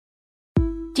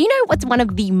Do you know what's one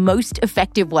of the most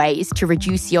effective ways to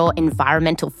reduce your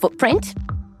environmental footprint?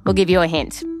 We'll give you a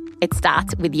hint. It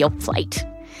starts with your plate.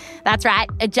 That's right,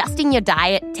 adjusting your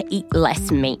diet to eat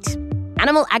less meat.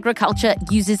 Animal agriculture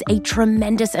uses a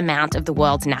tremendous amount of the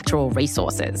world's natural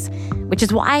resources, which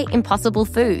is why Impossible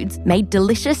Foods made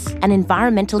delicious and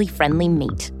environmentally friendly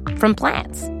meat from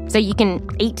plants, so you can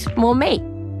eat more meat.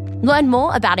 Learn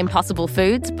more about Impossible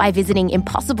Foods by visiting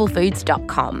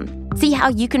impossiblefoods.com. See how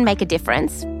you can make a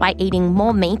difference by eating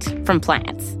more meat from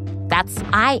plants. That's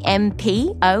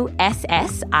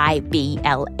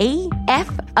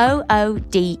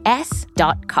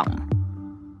IMPOSSIBLEFOODS.com.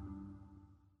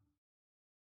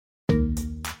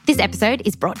 This episode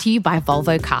is brought to you by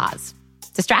Volvo Cars.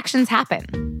 Distractions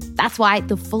happen. That's why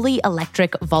the fully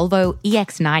electric Volvo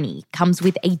EX90 comes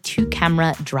with a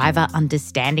 2-camera driver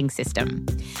understanding system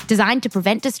designed to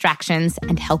prevent distractions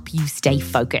and help you stay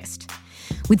focused.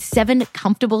 With 7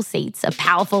 comfortable seats, a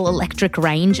powerful electric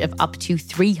range of up to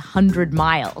 300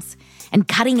 miles, and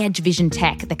cutting-edge vision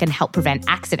tech that can help prevent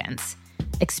accidents,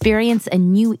 experience a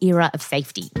new era of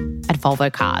safety at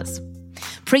Volvo Cars.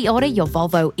 Pre-order your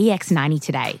Volvo EX90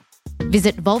 today.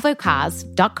 Visit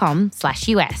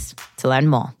volvocars.com/US to learn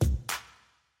more.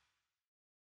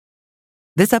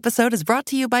 This episode is brought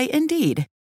to you by Indeed.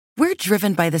 We're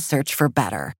driven by the search for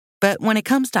better. But when it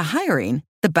comes to hiring,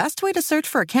 the best way to search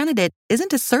for a candidate isn't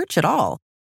to search at all.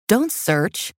 Don't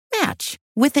search, match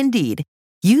with Indeed.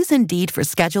 Use Indeed for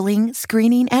scheduling,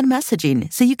 screening, and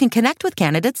messaging so you can connect with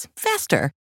candidates faster.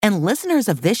 And listeners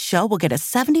of this show will get a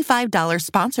 $75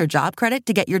 sponsored job credit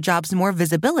to get your jobs more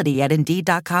visibility at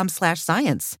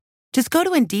Indeed.com/science. Just go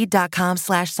to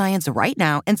Indeed.com/science right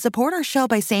now and support our show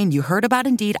by saying you heard about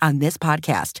Indeed on this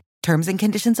podcast. Terms and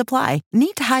conditions apply.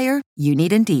 Need to hire? You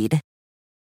need Indeed.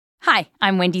 Hi,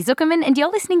 I'm Wendy Zuckerman, and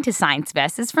you're listening to Science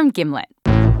Versus from Gimlet.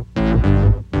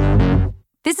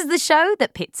 This is the show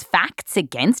that pits facts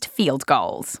against field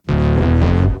goals.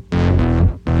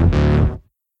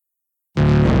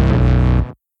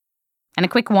 And a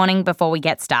quick warning before we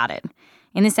get started.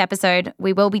 In this episode,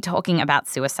 we will be talking about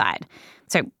suicide,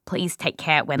 so please take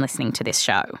care when listening to this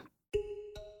show.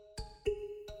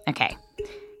 Okay,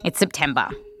 it's September.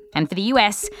 And for the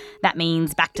US, that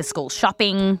means back-to-school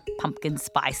shopping, pumpkin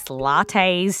spice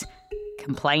lattes,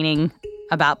 complaining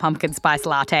about pumpkin spice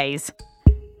lattes,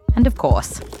 and of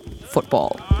course,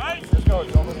 football. All right, let's go.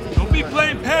 Don't be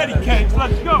playing patty cakes.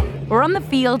 Let's go. We're on the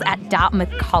field at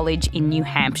Dartmouth College in New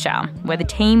Hampshire, where the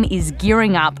team is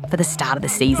gearing up for the start of the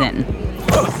season.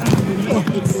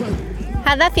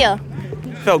 How'd that feel?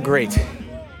 Felt great.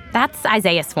 That's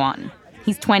Isaiah Swan.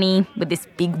 He's 20 with this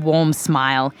big warm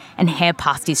smile and hair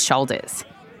past his shoulders.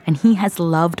 And he has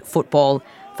loved football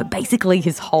for basically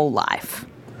his whole life.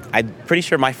 I'm pretty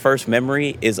sure my first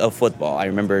memory is of football. I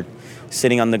remember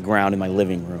sitting on the ground in my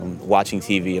living room, watching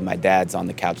TV, and my dad's on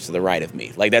the couch to the right of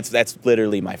me. Like, that's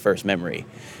literally my first memory.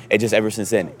 And just ever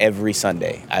since then, every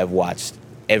Sunday, I've watched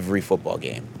every football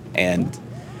game. And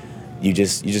you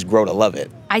just grow to love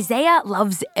it. Isaiah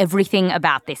loves everything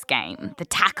about this game, the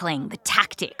tackling, the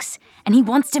tactics, and he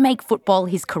wants to make football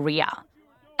his career.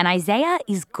 And Isaiah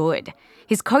is good.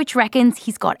 His coach reckons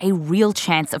he's got a real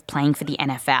chance of playing for the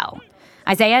NFL.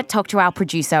 Isaiah talked to our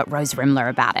producer, Rose Rimler,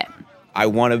 about it. I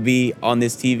want to be on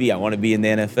this TV. I want to be in the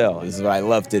NFL. This is what I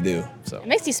love to do. So It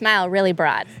makes you smile really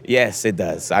broad. yes, it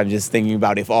does. I'm just thinking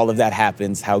about if all of that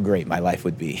happens, how great my life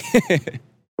would be.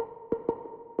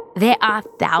 There are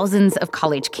thousands of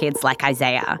college kids like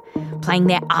Isaiah, playing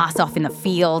their ass off in the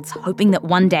fields, hoping that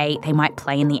one day they might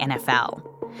play in the NFL.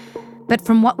 But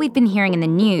from what we've been hearing in the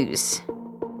news,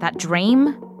 that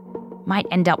dream might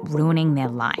end up ruining their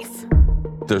life.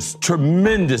 There's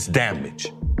tremendous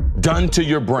damage done to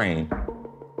your brain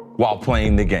while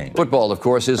playing the game. Football, of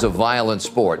course, is a violent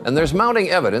sport, and there's mounting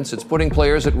evidence it's putting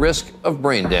players at risk of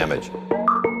brain damage.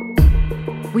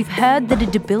 We've heard that a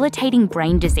debilitating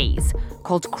brain disease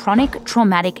called chronic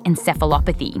traumatic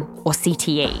encephalopathy, or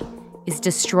CTE, is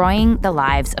destroying the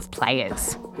lives of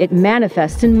players. It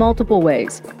manifests in multiple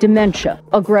ways: dementia,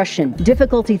 aggression,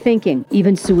 difficulty thinking,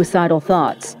 even suicidal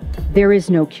thoughts. There is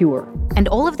no cure. And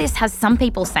all of this has some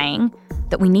people saying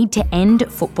that we need to end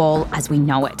football as we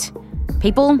know it.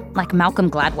 People like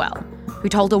Malcolm Gladwell, who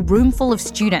told a room full of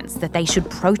students that they should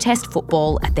protest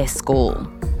football at their school.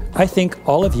 I think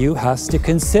all of you has to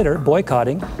consider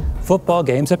boycotting football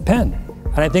games at Penn.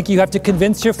 And I think you have to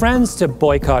convince your friends to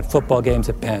boycott football games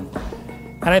at Penn.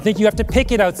 And I think you have to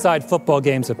picket outside football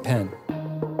games at Penn.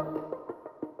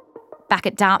 Back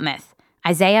at Dartmouth,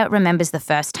 Isaiah remembers the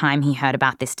first time he heard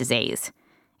about this disease.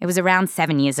 It was around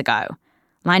 7 years ago.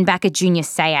 Linebacker Junior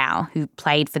Seau, who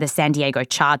played for the San Diego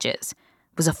Chargers,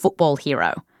 was a football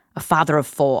hero, a father of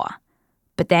 4.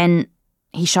 But then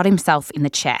he shot himself in the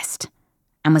chest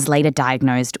and was later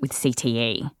diagnosed with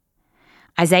CTE.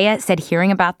 Isaiah said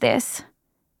hearing about this,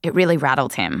 it really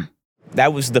rattled him.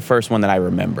 That was the first one that I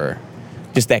remember.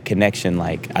 Just that connection,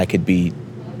 like I could be,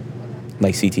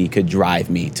 like CTE could drive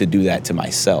me to do that to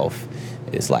myself.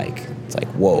 It's like,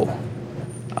 whoa.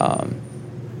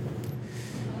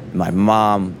 My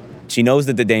mom, she knows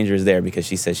that the danger is there because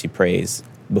she says she prays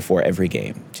before every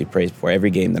game. She prays before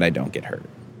every game that I don't get hurt.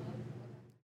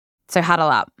 So huddle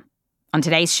up. On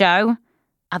today's show,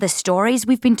 are the stories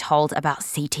we've been told about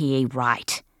CTE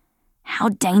right? How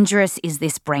dangerous is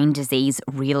this brain disease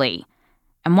really?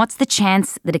 And what's the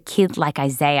chance that a kid like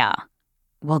Isaiah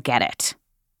will get it?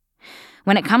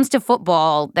 When it comes to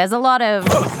football, there's a lot of...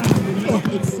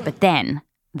 But then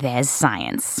there's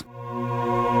science.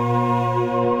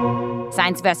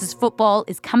 Science versus football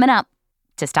is coming up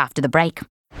just after the break.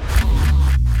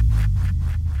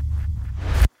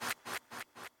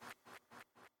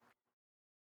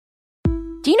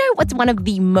 Do you know what's one of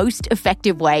the most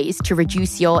effective ways to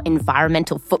reduce your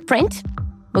environmental footprint?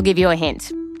 We'll give you a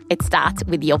hint. It starts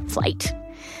with your plate.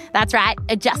 That's right,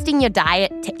 adjusting your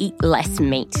diet to eat less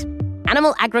meat.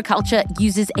 Animal agriculture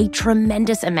uses a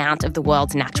tremendous amount of the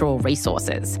world's natural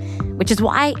resources, which is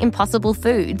why Impossible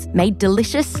Foods made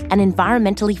delicious and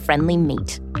environmentally friendly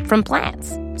meat from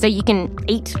plants, so you can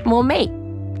eat more meat.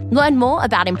 Learn more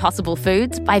about Impossible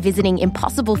Foods by visiting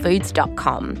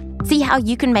impossiblefoods.com. See how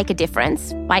you can make a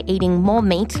difference by eating more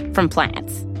meat from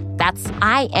plants. That's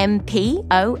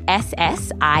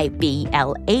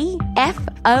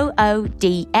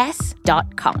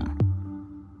IMPOSSIBLEFOODS.com.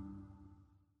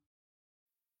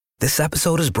 This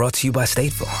episode is brought to you by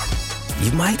State Farm.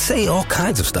 You might say all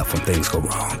kinds of stuff when things go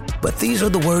wrong, but these are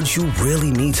the words you really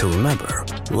need to remember.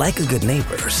 Like a good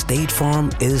neighbor, State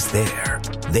Farm is there.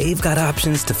 They've got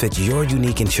options to fit your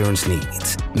unique insurance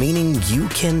needs, meaning you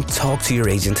can talk to your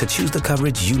agent to choose the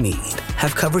coverage you need,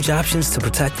 have coverage options to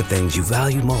protect the things you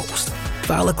value most,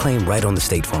 file a claim right on the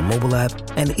State Farm mobile app,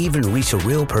 and even reach a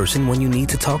real person when you need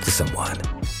to talk to someone.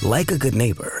 Like a good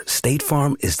neighbor, State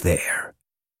Farm is there.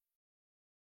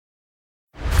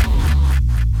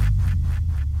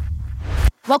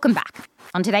 Welcome back.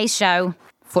 On today's show,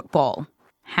 football.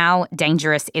 How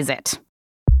dangerous is it?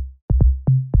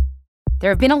 There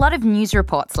have been a lot of news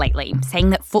reports lately saying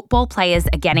that football players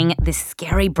are getting this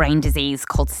scary brain disease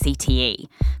called CTE,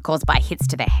 caused by hits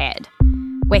to the head.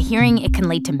 We're hearing it can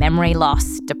lead to memory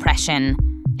loss, depression,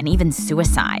 and even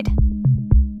suicide.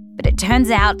 But it turns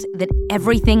out that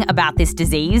everything about this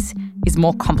disease is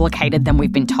more complicated than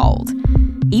we've been told.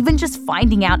 Even just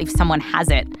finding out if someone has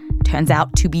it turns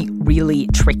out to be really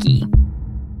tricky.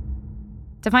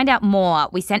 To find out more,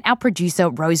 we sent our producer,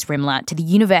 Rose Rimler, to the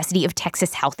University of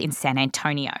Texas Health in San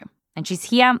Antonio. And she's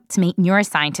here to meet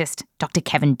neuroscientist Dr.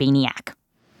 Kevin Bieniak.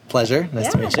 Pleasure.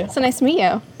 Nice to meet you. So nice to meet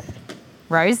you.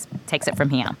 Rose takes it from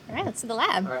here. All right, let's do the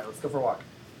lab. All right, let's go for a walk.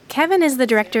 Kevin is the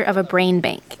director of a brain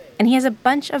bank, and he has a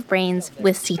bunch of brains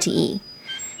with CTE.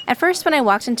 At first, when I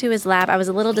walked into his lab, I was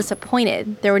a little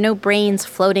disappointed. There were no brains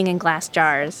floating in glass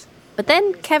jars. But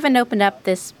then Kevin opened up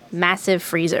this massive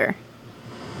freezer.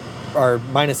 Our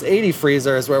minus 80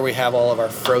 freezer is where we have all of our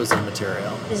frozen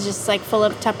material. It's just like full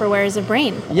of Tupperwares of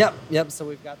brain. Yep, so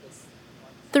we've got this.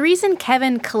 The reason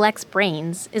Kevin collects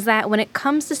brains is that when it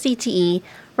comes to CTE,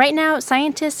 right now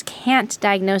scientists can't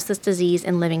diagnose this disease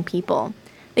in living people.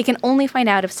 They can only find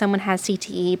out if someone has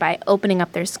CTE by opening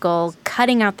up their skull,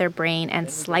 cutting out their brain,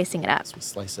 and slicing it up. We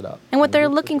slice it up. And what they're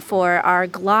looking for are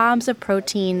globs of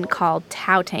protein called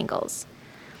tau tangles.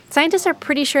 Scientists are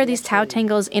pretty sure these tau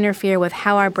tangles interfere with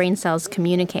how our brain cells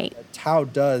communicate. Tau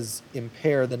does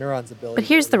impair the neuron's ability. But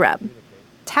here's the rub.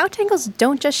 Tau tangles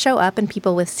don't just show up in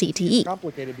people with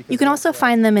CTE. You can also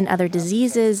find them in other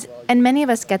diseases, and many of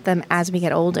us get them as we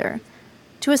get older.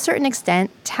 To a certain extent,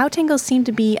 tau tangles seem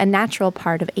to be a natural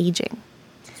part of aging.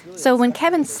 So when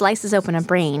Kevin slices open a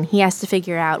brain, he has to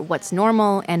figure out what's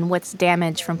normal and what's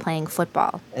damaged from playing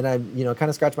football. And I, kind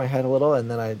of scratched my head a little,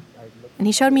 and then I And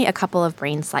he showed me a couple of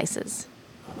brain slices.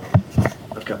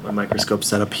 I've got my microscope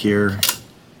set up here.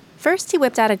 First, he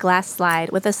whipped out a glass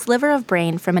slide with a sliver of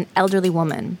brain from an elderly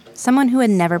woman, someone who had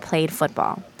never played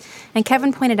football. And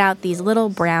Kevin pointed out these little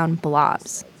brown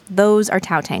blobs. Those are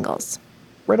tau tangles.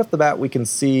 Right off the bat, we can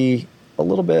see a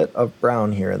little bit of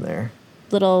brown here and there.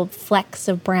 Little flecks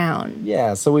of brown.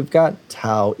 Yeah, so we've got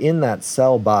tau in that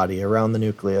cell body around the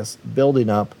nucleus, building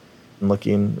up and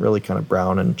looking really kind of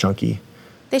brown and chunky.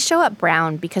 They show up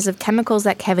brown because of chemicals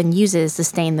that Kevin uses to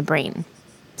stain the brain.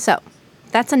 So,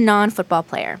 that's a non-football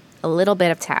player, a little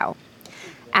bit of tau.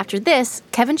 After this,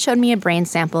 Kevin showed me a brain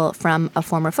sample from a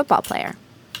former football player.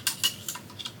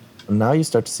 And now you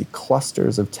start to see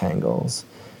clusters of tangles.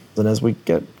 And as we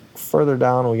get further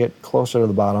down, we get closer to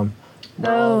the bottom,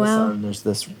 all of a sudden there's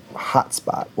this hot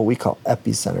spot, what we call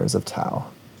epicenters of tau.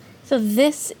 So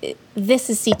this is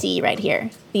CTE right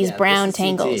here, these brown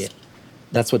tangles. CTE.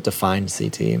 That's what defined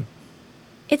CTE.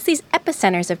 It's these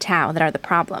epicenters of tau that are the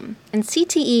problem. In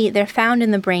CTE, they're found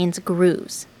in the brain's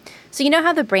grooves. So you know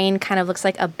how the brain kind of looks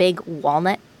like a big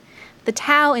walnut? The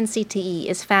tau in CTE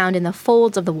is found in the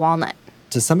folds of the walnut.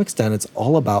 To some extent, it's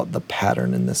all about the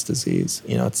pattern in this disease.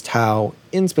 It's tau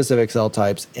in specific cell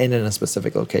types and in a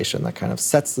specific location that kind of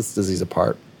sets this disease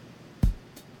apart.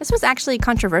 This was actually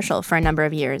controversial for a number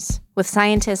of years, with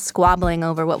scientists squabbling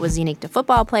over what was unique to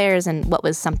football players and what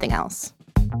was something else.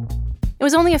 It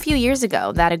was only a few years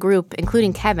ago that a group,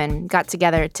 including Kevin, got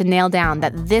together to nail down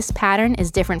that this pattern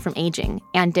is different from aging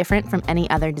and different from any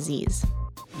other disease.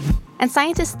 And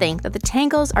scientists think that the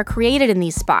tangles are created in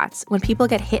these spots when people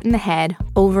get hit in the head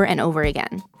over and over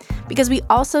again. Because we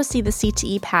also see the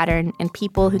CTE pattern in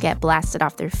people who get blasted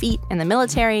off their feet in the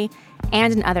military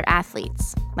and in other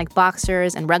athletes, like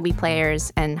boxers and rugby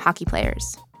players and hockey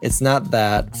players. It's not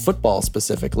that football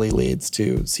specifically leads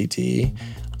to CTE.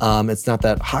 It's not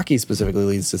that hockey specifically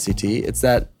leads to CTE. It's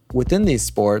that within these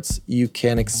sports, you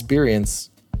can experience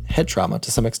head trauma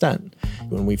to some extent.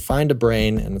 When we find a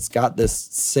brain and it's got this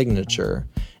signature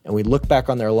and we look back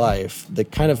on their life, the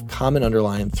kind of common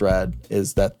underlying thread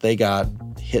is that they got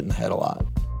hit in the head a lot.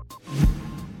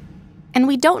 And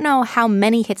we don't know how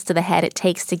many hits to the head it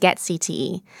takes to get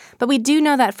CTE, but we do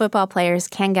know that football players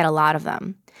can get a lot of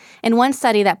them. In one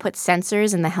study that put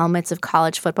sensors in the helmets of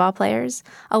college football players,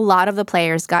 a lot of the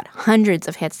players got hundreds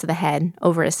of hits to the head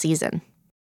over a season.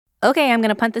 Okay, I'm going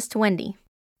to punt this to Wendy.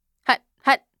 Hut,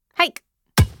 hut, hike.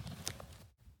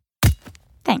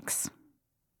 Thanks.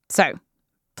 So,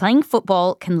 playing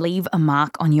football can leave a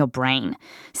mark on your brain,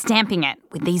 stamping it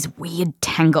with these weird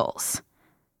tangles.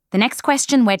 The next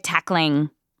question we're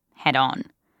tackling head on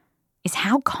is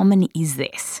how common is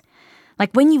this?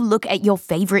 Like when you look at your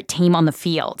favourite team on the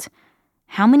field,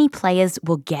 how many players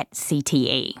will get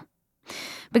CTE?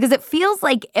 Because it feels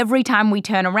like every time we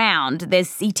turn around, there's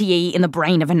CTE in the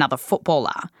brain of another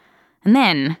footballer. And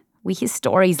then we hear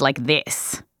stories like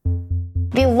this.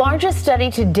 The largest study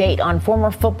to date on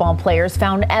former football players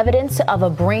found evidence of a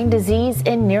brain disease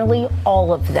in nearly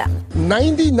all of them.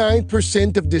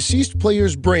 99% of deceased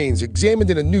players' brains examined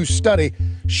in a new study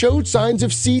showed signs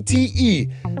of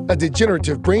CTE, a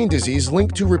degenerative brain disease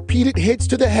linked to repeated hits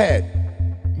to the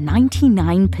head.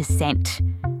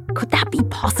 99%. Could that be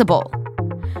possible?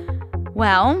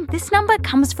 Well, this number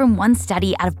comes from one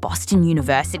study out of Boston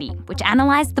University, which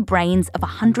analysed the brains of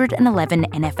 111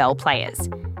 NFL players,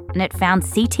 and it found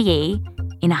CTE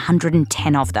in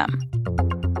 110 of them.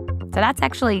 So that's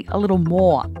actually a little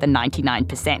more than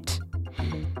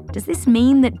 99%. Does this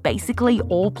mean that basically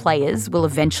all players will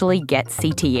eventually get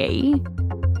CTE?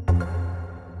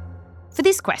 For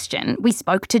this question, we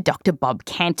spoke to Dr. Bob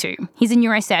Cantu. He's a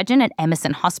neurosurgeon at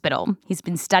Emerson Hospital. He's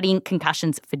been studying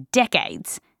concussions for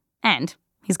decades, and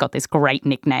he's got this great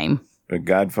nickname. The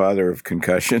godfather of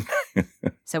concussion.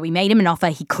 So we made him an offer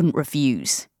he couldn't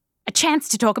refuse. A chance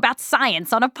to talk about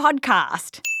science on a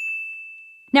podcast.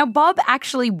 Now, Bob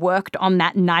actually worked on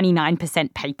that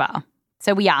 99% paper.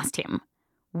 So we asked him,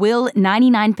 will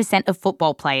 99% of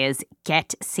football players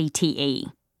get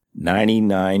CTE?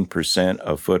 99%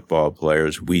 of football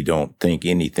players, we don't think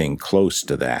anything close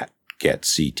to that get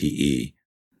CTE.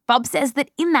 Bob says that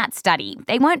in that study,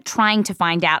 they weren't trying to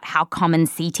find out how common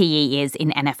CTE is in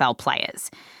NFL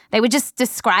players. They were just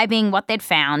describing what they'd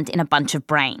found in a bunch of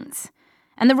brains.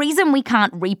 And the reason we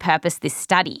can't repurpose this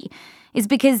study is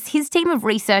because his team of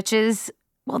researchers,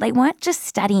 well, they weren't just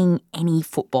studying any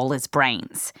footballer's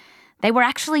brains. They were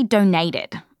actually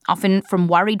donated, often from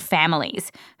worried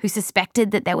families who suspected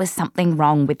that there was something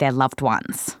wrong with their loved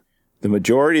ones. The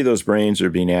majority of those brains are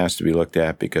being asked to be looked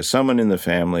at because someone in the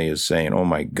family is saying, oh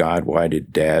my God, why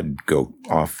did Dad go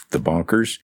off the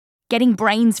bonkers? Getting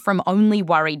brains from only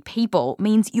worried people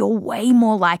means you're way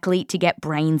more likely to get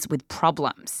brains with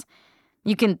problems.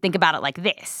 You can think about it like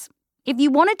this. If you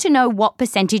wanted to know what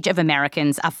percentage of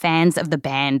Americans are fans of the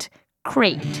band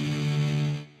Creed,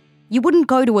 you wouldn't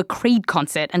go to a Creed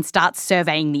concert and start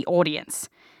surveying the audience.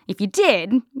 If you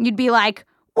did, you'd be like,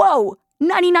 whoa,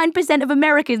 99% of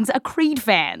Americans are Creed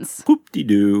fans.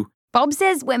 Whoop-de-doo. Bob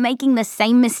says we're making the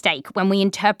same mistake when we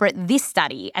interpret this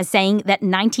study as saying that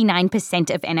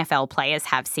 99% of NFL players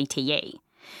have CTE.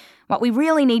 What we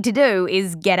really need to do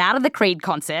is get out of the Creed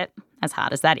concert, as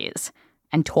hard as that is,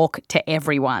 and talk to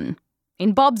everyone.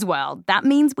 In Bob's world, that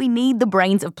means we need the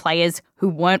brains of players who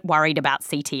weren't worried about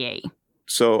CTE.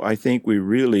 So I think we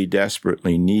really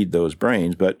desperately need those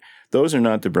brains, but those are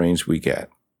not the brains we get.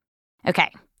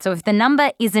 Okay, so if the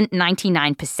number isn't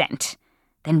 99%,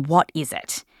 then what is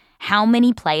it? How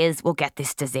many players will get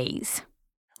this disease?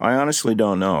 I honestly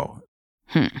don't know.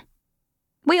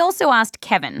 We also asked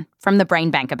Kevin from the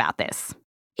Brain Bank about this.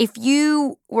 If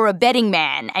you were a betting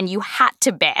man and you had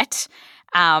to bet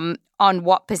on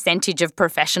what percentage of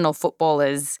professional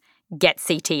footballers get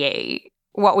CTE,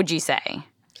 what would you say?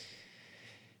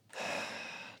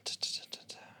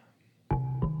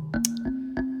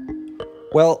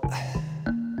 Well,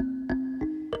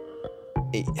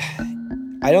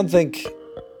 I don't think,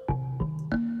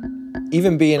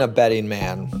 even being a betting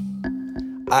man,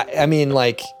 I mean,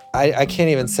 like, I can't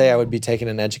even say I would be taking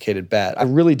an educated bet. I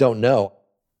really don't know.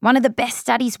 One of the best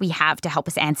studies we have to help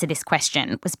us answer this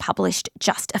question was published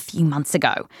just a few months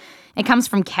ago. It comes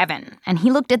from Kevin, and he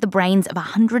looked at the brains of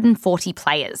 140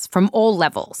 players from all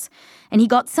levels, and he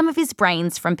got some of his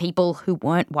brains from people who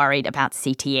weren't worried about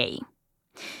CTE.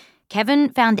 Kevin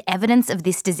found evidence of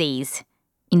this disease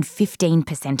in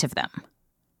 15% of them.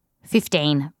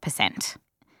 15%.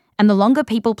 And the longer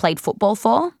people played football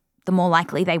for, the more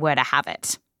likely they were to have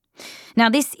it. Now,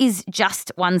 this is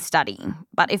just one study,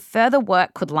 but if further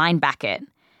work could line back it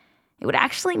would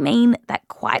actually mean that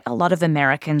quite a lot of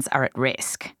Americans are at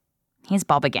risk. Here's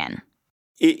Bob again.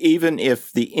 Even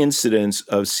if the incidence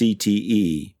of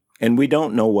CTE, and we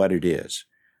don't know what it is,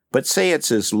 but say it's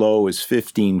as low as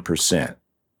 15%,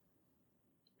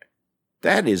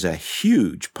 that is a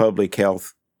huge public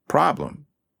health problem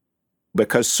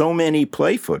because so many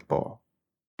play football.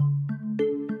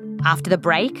 After the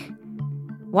break,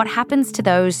 what happens to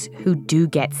those who do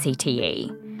get CTE?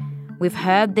 We've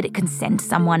heard that it can send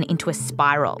someone into a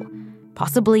spiral,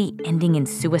 possibly ending in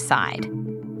suicide.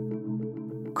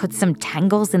 Could some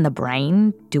tangles in the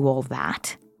brain do all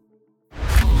that?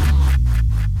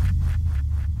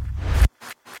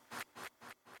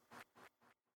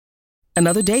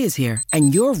 Another day is here,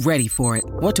 and you're ready for it.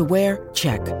 What to wear?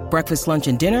 Check. Breakfast, lunch,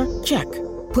 and dinner? Check.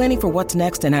 Planning for what's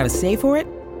next and how to save for it?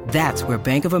 That's where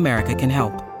Bank of America can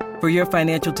help. For your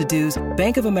financial to-dos,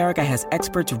 Bank of America has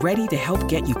experts ready to help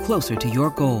get you closer to your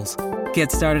goals.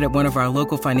 Get started at one of our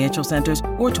local financial centers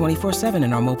or 24/7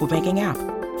 in our mobile banking app.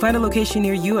 Find a location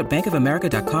near you at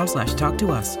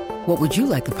bankofamerica.com/talktous. What would you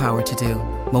like the power to do?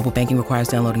 Mobile banking requires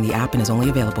downloading the app and is only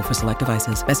available for select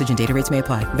devices. Message and data rates may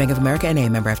apply. Bank of America NA,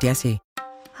 member FDIC.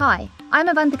 Hi, I'm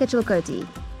Avantika Chilkoti,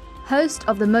 host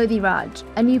of The Modi Raj,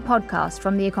 a new podcast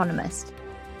from The Economist.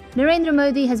 Narendra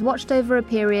Modi has watched over a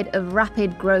period of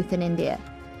rapid growth in India,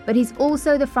 but he's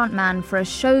also the front man for a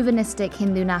chauvinistic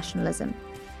Hindu nationalism.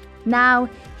 Now,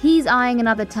 he's eyeing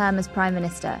another term as Prime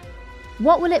Minister.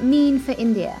 What will it mean for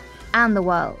India and the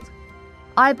world?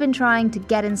 I've been trying to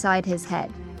get inside his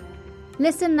head.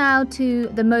 Listen now to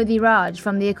The Modi Raj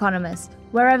from The Economist,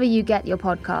 wherever you get your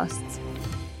podcasts.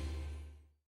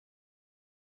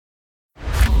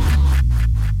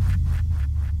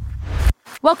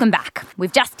 Welcome back.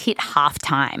 We've just hit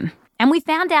half-time, and we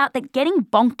found out that getting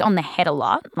bonked on the head a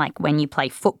lot, like when you play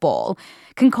football,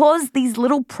 can cause these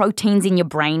little proteins in your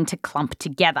brain to clump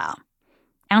together.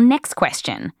 Our next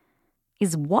question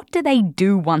is, what do they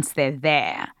do once they're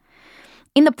there?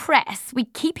 In the press, we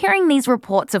keep hearing these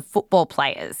reports of football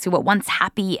players who were once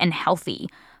happy and healthy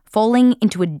falling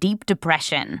into a deep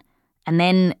depression and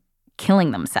then killing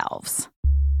themselves.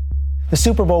 The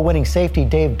Super Bowl winning safety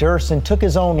Dave Durson took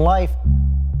his own life.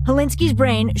 Hilinski's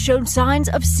brain showed signs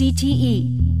of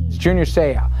CTE. Junior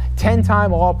Seau,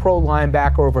 10-time All-Pro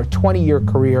linebacker over a 20-year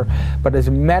career, but his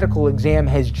medical exam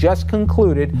has just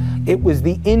concluded it was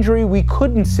the injury we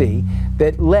couldn't see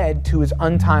that led to his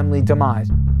untimely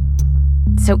demise.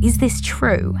 So is this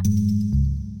true?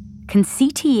 Can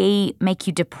CTE make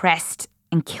you depressed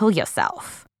and kill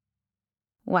yourself?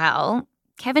 Well,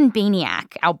 Kevin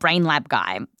Beniak, our Brain Lab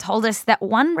guy, told us that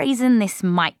one reason this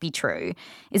might be true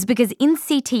is because in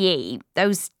CTE,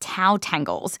 those tau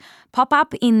tangles pop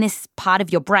up in this part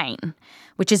of your brain,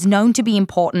 which is known to be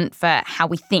important for how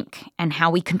we think and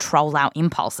how we control our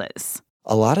impulses.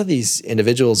 A lot of these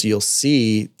individuals, you'll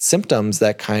see symptoms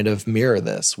that kind of mirror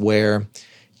this, where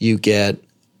you get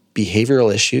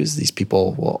behavioral issues. These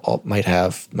people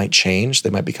might change.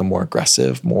 They might become more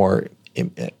aggressive, more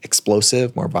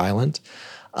explosive, more violent.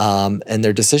 And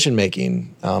their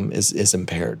decision-making is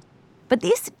impaired. But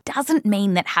this doesn't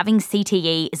mean that having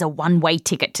CTE is a one-way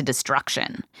ticket to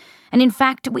destruction. And in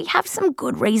fact, we have some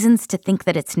good reasons to think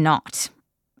that it's not.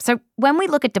 So when we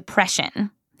look at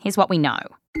depression, here's what we know.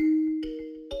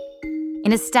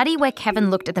 In a study where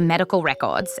Kevin looked at the medical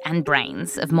records and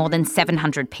brains of more than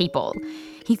 700 people,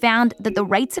 he found that the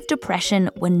rates of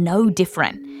depression were no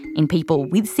different in people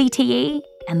with CTE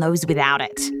and those without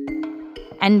it.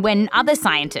 And when other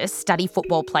scientists study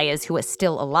football players who are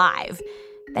still alive,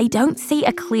 they don't see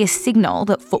a clear signal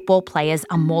that football players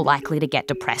are more likely to get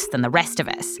depressed than the rest of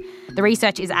us. The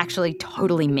research is actually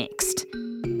totally mixed.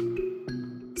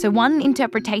 So one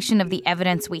interpretation of the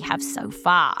evidence we have so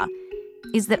far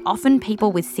is that often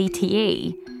people with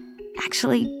CTE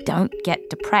actually don't get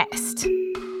depressed.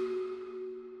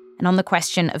 And on the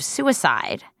question of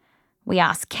suicide, we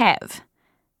ask Kev,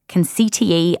 can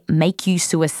CTE make you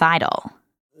suicidal?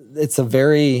 It's a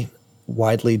very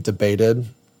widely debated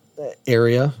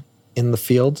area in the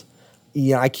field.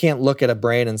 I can't look at a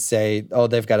brain and say, oh,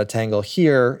 they've got a tangle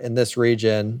here in this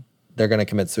region, they're going to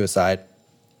commit suicide.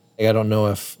 I don't know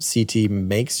if CTE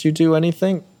makes you do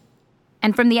anything.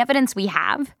 And from the evidence we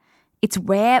have, it's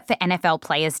rare for NFL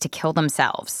players to kill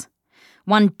themselves.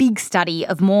 One big study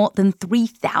of more than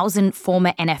 3,000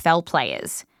 former NFL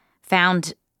players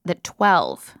found that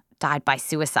 12 died by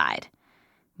suicide,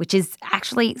 which is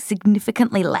actually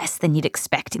significantly less than you'd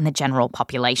expect in the general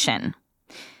population.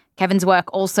 Kevin's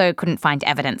work also couldn't find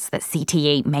evidence that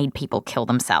CTE made people kill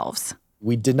themselves.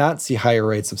 We did not see higher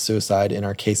rates of suicide in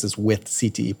our cases with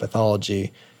CTE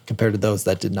pathology compared to those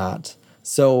that did not.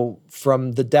 So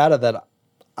from the data that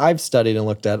I've studied and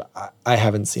looked at, I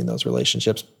haven't seen those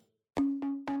relationships.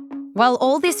 Well,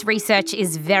 all this research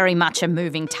is very much a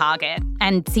moving target,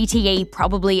 and CTE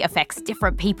probably affects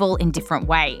different people in different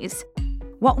ways.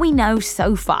 What we know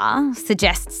so far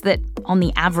suggests that, on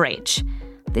the average,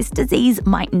 this disease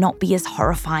might not be as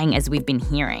horrifying as we've been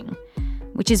hearing,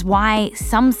 which is why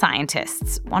some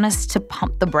scientists want us to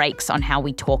pump the brakes on how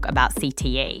we talk about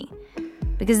CTE.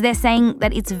 Because they're saying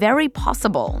that it's very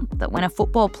possible that when a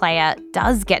football player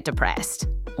does get depressed,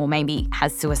 or maybe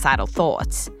has suicidal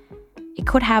thoughts, it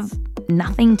could have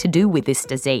nothing to do with this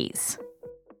disease.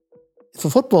 If a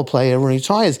football player, when he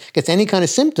retires, gets any kind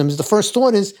of symptoms, the first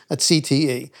thought is a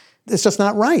CTE. It's just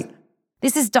not right.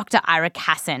 This is Dr. Ira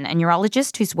Kassan, a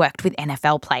neurologist who's worked with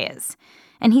NFL players.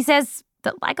 And he says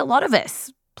that, like a lot of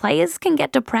us, players can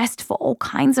get depressed for all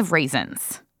kinds of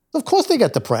reasons. Of course they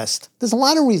get depressed. There's a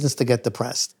lot of reasons to get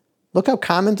depressed. Look how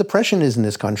common depression is in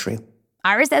this country.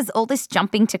 Ira says all this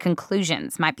jumping to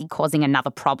conclusions might be causing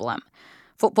another problem.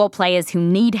 Football players who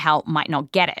need help might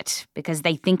not get it because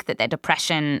they think that their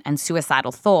depression and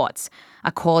suicidal thoughts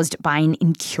are caused by an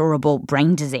incurable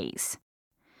brain disease.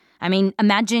 I mean,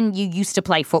 imagine you used to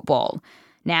play football.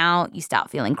 Now you start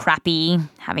feeling crappy,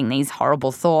 having these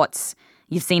horrible thoughts.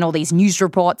 You've seen all these news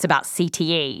reports about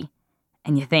CTE,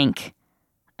 and you think,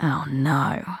 oh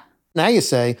no. Now you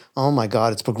say, oh my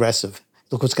God, it's progressive.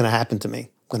 Look what's going to happen to me.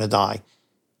 I'm going to die.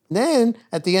 Then,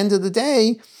 at the end of the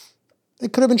day,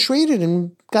 it could have been treated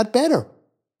and got better.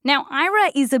 Now,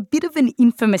 Ira is a bit of an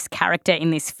infamous character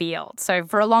in this field. So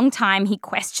for a long time, he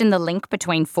questioned the link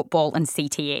between football and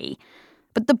CTE.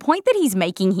 But the point that he's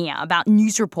making here about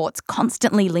news reports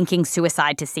constantly linking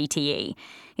suicide to CTE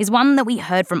is one that we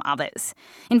heard from others.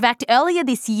 In fact, earlier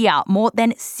this year, more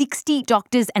than 60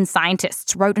 doctors and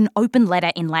scientists wrote an open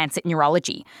letter in Lancet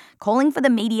Neurology calling for the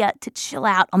media to chill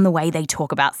out on the way they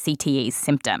talk about CTE's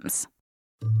symptoms.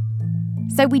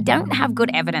 So we don't have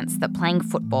good evidence that playing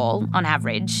football, on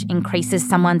average, increases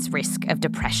someone's risk of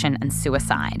depression and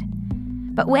suicide.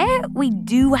 But where we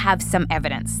do have some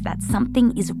evidence that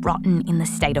something is rotten in the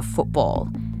state of football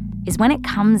is when it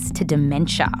comes to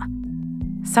dementia.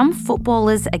 Some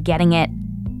footballers are getting it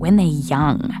when they're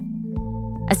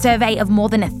young. A survey of more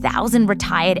than 1,000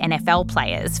 retired NFL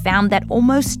players found that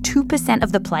almost 2%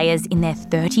 of the players in their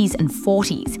 30s and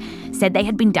 40s said they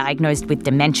had been diagnosed with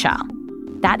dementia.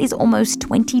 That is almost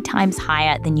 20 times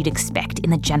higher than you'd expect in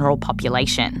the general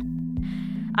population.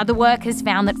 Other work has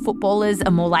found that footballers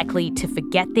are more likely to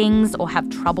forget things or have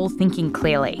trouble thinking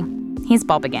clearly. Here's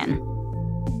Bob again.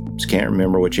 Just can't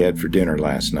remember what you had for dinner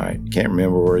last night. Can't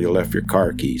remember where you left your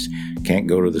car keys. Can't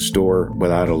go to the store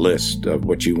without a list of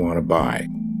what you want to buy.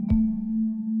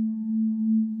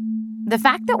 The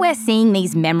fact that we're seeing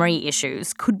these memory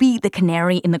issues could be the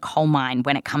canary in the coal mine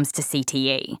when it comes to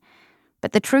CTE.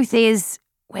 But the truth is,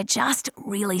 we're just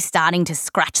really starting to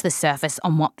scratch the surface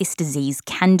on what this disease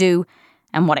can do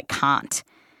and what it can't.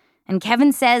 And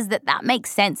Kevin says that that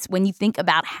makes sense when you think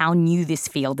about how new this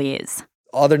field is.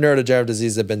 Other neurodegenerative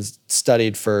diseases have been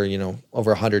studied for,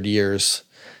 over 100 years.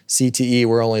 CTE,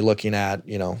 we're only looking at,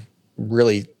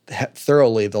 really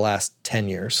thoroughly the last 10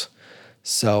 years.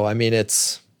 So, I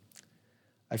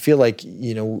feel like,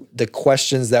 the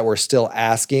questions that we're still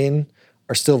asking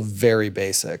are still very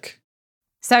basic.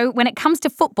 So when it comes to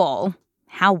football,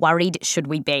 How worried should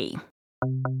we be?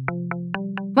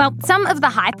 Well, some of the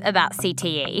hype about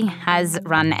CTE has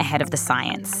run ahead of the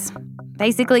science.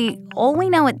 Basically, all we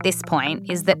know at this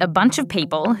point is that a bunch of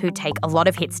people who take a lot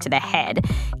of hits to the head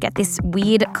get this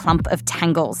weird clump of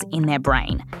tangles in their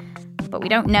brain. But we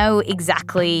don't know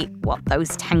exactly what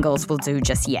those tangles will do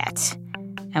just yet.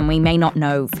 And we may not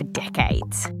know for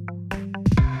decades.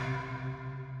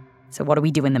 So what do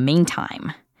we do in the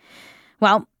meantime?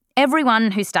 Well,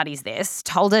 everyone who studies this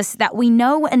told us that we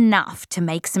know enough to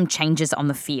make some changes on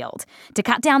the field, to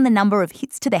cut down the number of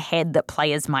hits to the head that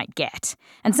players might get.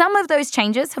 And some of those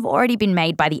changes have already been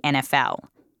made by the NFL.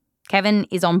 Kevin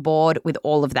is on board with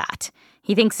all of that.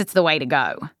 He thinks it's the way to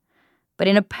go. But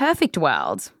in a perfect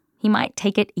world, he might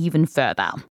take it even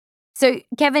further. So,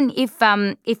 Kevin,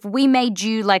 if we made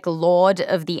you like Lord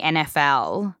of the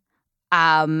NFL,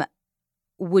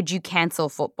 would you cancel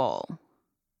football?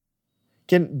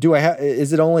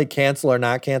 Is it only cancel or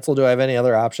not cancel? Do I have any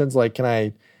other options? Like, can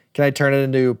I turn it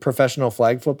into Professional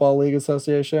Flag Football League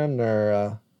Association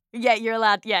or? Yeah, you're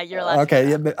allowed. Yeah, you're allowed. Okay,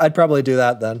 yeah, I'd probably do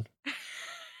that then.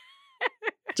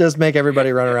 Just make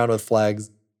everybody run around with flags.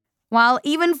 While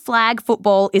even flag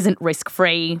football isn't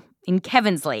risk-free, in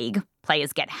Kevin's league,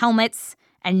 players get helmets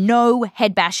and no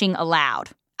head bashing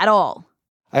allowed at all.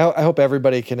 I hope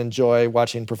everybody can enjoy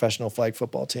watching professional flag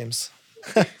football teams.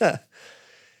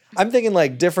 I'm thinking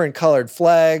like different colored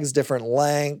flags, different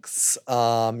lengths,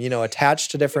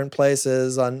 attached to different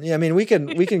places. We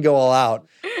can go all out.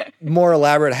 More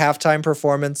elaborate halftime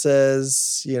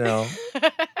performances.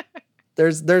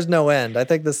 There's no end. I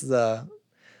think this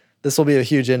will be a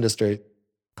huge industry.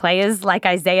 Players like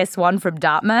Isaiah Swan from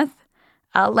Dartmouth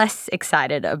are less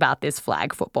excited about this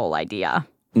flag football idea.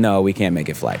 No, we can't make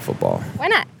it flag football. Why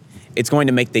not? It's going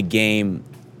to make the game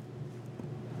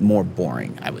more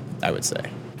boring, I would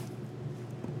say.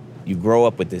 You grow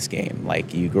up with this game.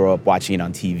 Like, you grow up watching it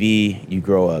on TV. You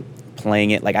grow up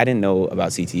playing it. Like, I didn't know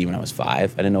about CTE when I was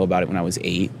 5. I didn't know about it when I was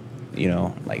 8.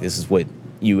 This is what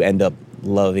you end up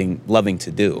loving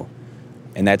to do.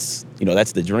 And that's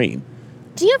the dream.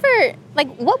 Do you ever,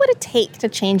 what would it take to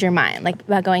change your mind,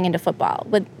 about going into football?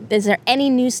 Is there any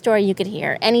news story you could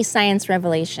hear, any science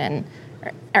revelation,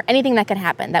 or anything that could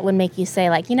happen that would make you say,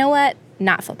 you know what,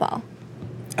 not football?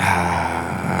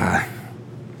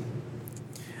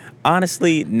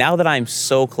 Honestly, now that I'm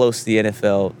so close to the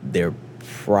NFL, there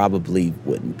probably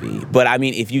wouldn't be. But,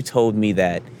 if you told me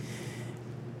that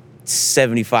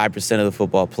 75% of the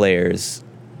football players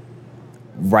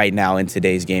right now in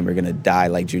today's game are going to die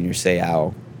like Junior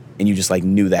Seau, and you just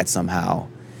knew that somehow,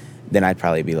 then I'd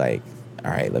probably be like, all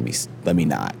right, let me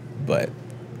not. But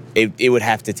it would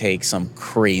have to take some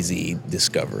crazy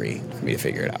discovery for me to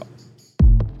figure it out.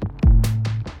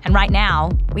 And right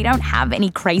now, we don't have any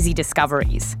crazy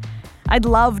discoveries. I'd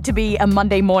love to be a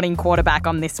Monday morning quarterback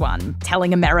on this one,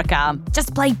 telling America,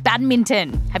 just play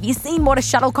badminton. Have you seen what a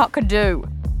shuttlecock could do?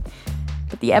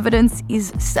 But the evidence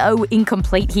is so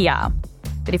incomplete here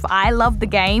that if I love the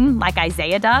game like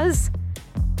Isaiah does,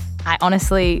 I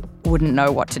honestly wouldn't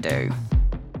know what to do.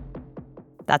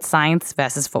 That's science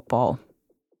versus football.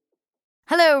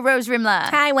 Hello, Rose Rimler.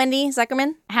 Hi, Wendy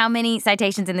Zuckerman. How many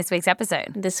citations in this week's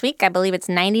episode? This week, I believe it's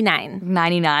 99.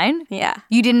 99? Yeah.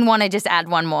 You didn't want to just add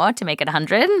one more to make it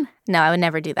 100? No, I would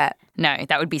never do that. No,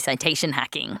 that would be citation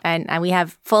hacking. And we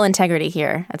have full integrity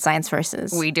here at Science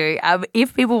Versus. We do.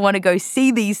 If people want to go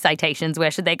see these citations,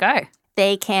 where should they go?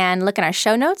 They can look in our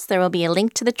show notes. There will be a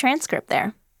link to the transcript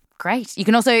there. Great. You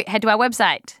can also head to our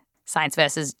website,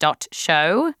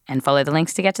 scienceversus.show, and follow the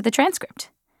links to get to the transcript.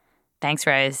 Thanks,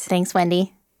 Rose. Thanks,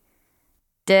 Wendy.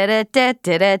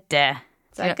 Da-da-da-da-da-da.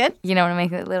 Is that good? You know what to make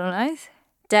that little noise?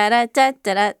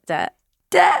 Da-da-da-da-da-da.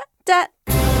 Da-da.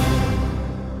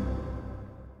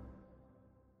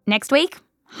 Next week,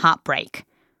 heartbreak.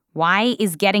 Why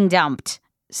is getting dumped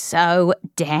so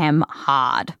damn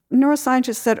hard?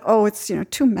 Neuroscientists said, it's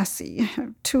too messy,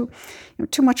 too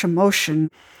much emotion.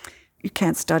 You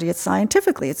can't study it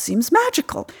scientifically. It seems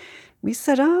magical. We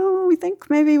said, we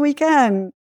think maybe we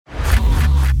can.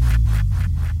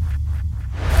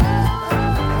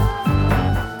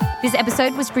 This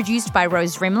episode was produced by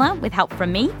Rose Rimler with help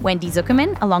from me, Wendy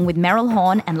Zuckerman, along with Meryl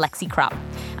Horn and Lexi Krupp.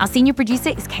 Our senior producer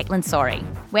is Caitlin Sori.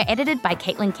 We're edited by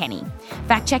Caitlin Kenny.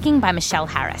 Fact-checking by Michelle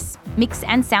Harris. Mix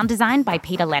and sound design by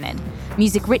Peter Leonard.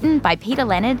 Music written by Peter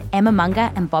Leonard, Emma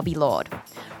Munger, and Bobby Lord.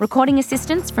 Recording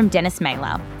assistance from Dennis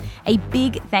Mailer. A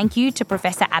big thank you to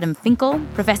Professor Adam Finkel,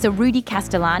 Professor Rudy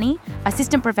Castellani,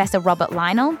 Assistant Professor Robert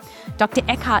Lionel, Dr.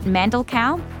 Eckhart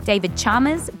Mandelkow, David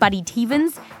Chalmers, Buddy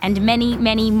Tevens, and many,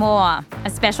 many more.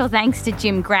 A special thanks to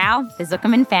Jim Grau, the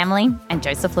Zuckerman family, and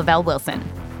Joseph Lavelle Wilson.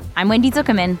 I'm Wendy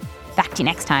Zuckerman. Back to you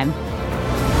next time.